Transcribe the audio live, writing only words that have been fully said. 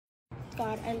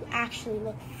God, I actually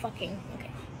look fucking okay.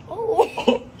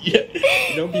 Oh. Yeah.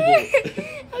 You know people.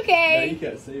 Okay. No, you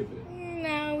can't save it.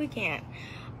 No, we can't.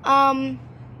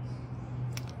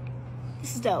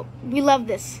 This is dope. We love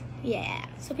this. Yeah.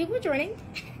 So people are joining.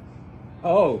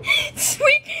 Oh.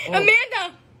 Sweet. Oh.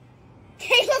 Amanda.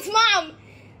 Kayla's mom.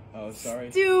 Oh,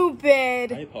 sorry.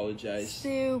 Stupid. I apologize.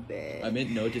 Stupid. I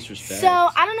meant no disrespect. So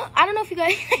I don't know if you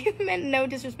guys I meant no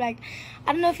disrespect.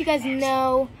 I don't know if you guys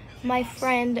know my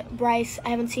friend Bryce. I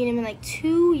haven't seen him in like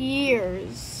 2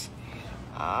 years.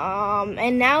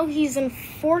 And now he's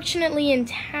unfortunately in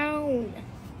town.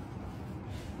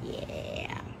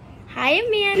 Yeah. Hi,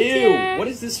 Amanda. Ew, what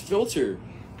is this filter?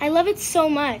 I love it so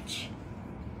much.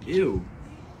 Ew.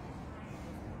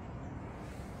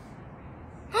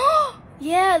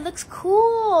 Yeah, it looks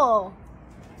cool.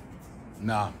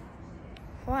 Nah.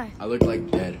 Why? I look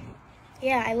like dead.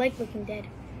 Yeah, I like looking dead.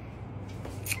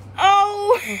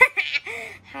 Oh!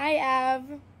 Hi, Av.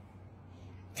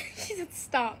 She said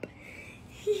stop.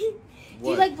 Do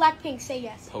you like Blackpink? Say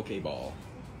yes. Pokeball.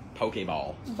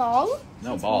 Ball? No,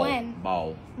 Since ball. when?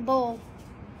 Ball. Bowl.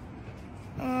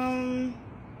 Hi.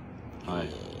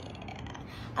 Yeah.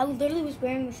 I literally was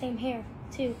wearing the same hair,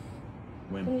 too.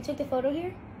 When we took the photo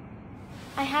here,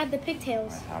 I had the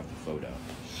pigtails. I have the photo.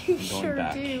 You I'm going sure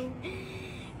back. do.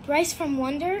 Bryce from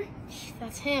Wonder?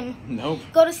 That's him. Nope.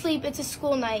 Go to sleep. It's a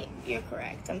school night. You're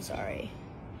correct. I'm sorry.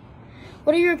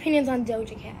 What are your opinions on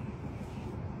Doja Cat?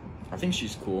 I think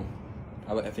she's cool.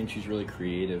 I think she's really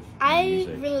creative. I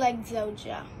music. really like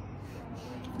Doja.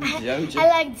 Doja? I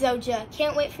like Doja.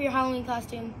 Can't wait for your Halloween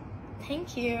costume.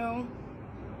 Thank you.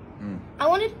 I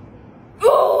wanted...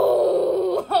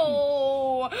 Oh!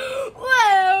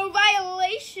 Whoa!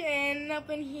 Violation up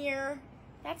in here.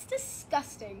 That's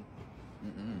disgusting.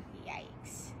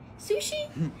 Yikes. Sushi?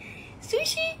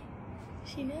 Sushi?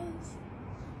 She knows.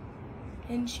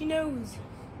 And she knows.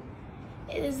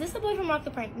 Is this the boy from Rock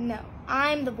the Prank? No.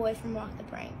 I'm the boy from Rock the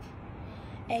Prank.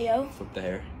 Ayo. Flip the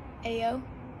hair. Ayo.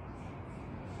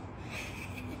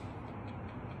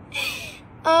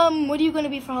 What are you going to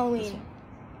be for Halloween?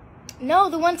 No,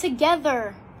 the one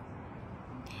together.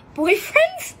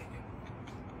 Boyfriends?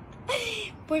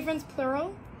 Boyfriends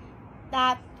plural?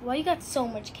 Why you got so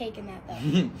much cake in that though? I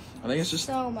think it's just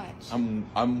so much.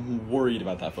 I'm worried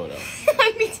about that photo.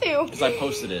 Me too. Because I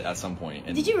posted it at some point.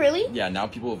 And did you really? Yeah, now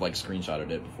people have like screenshotted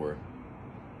it before.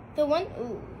 The one?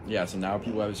 Ooh. Yeah, so now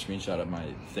people have a screenshot of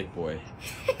my thick boy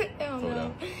photo.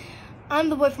 No. I'm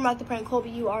the boy from Rock the Prank. Colby,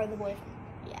 you are the boy from...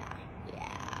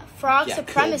 Yeah. Frog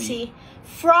supremacy. Colby.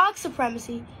 Frog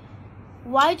supremacy.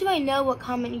 Why do I know what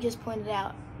comment you just pointed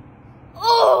out?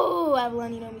 Oh,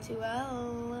 Evelyn, you know me too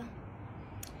well.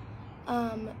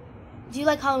 Do you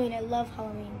like Halloween? I love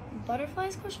Halloween.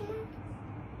 Butterflies, question mark?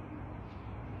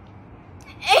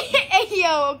 Hey,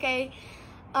 yo, okay.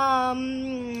 Oh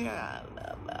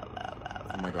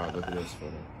my god, look at this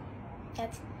photo.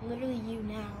 That's literally you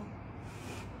now.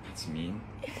 That's mean.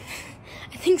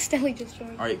 I think Stelly just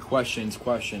joined. Alright, questions.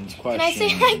 Can I say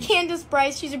hi, Candace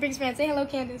Bryce? She's your biggest fan. Say hello,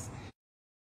 Candace.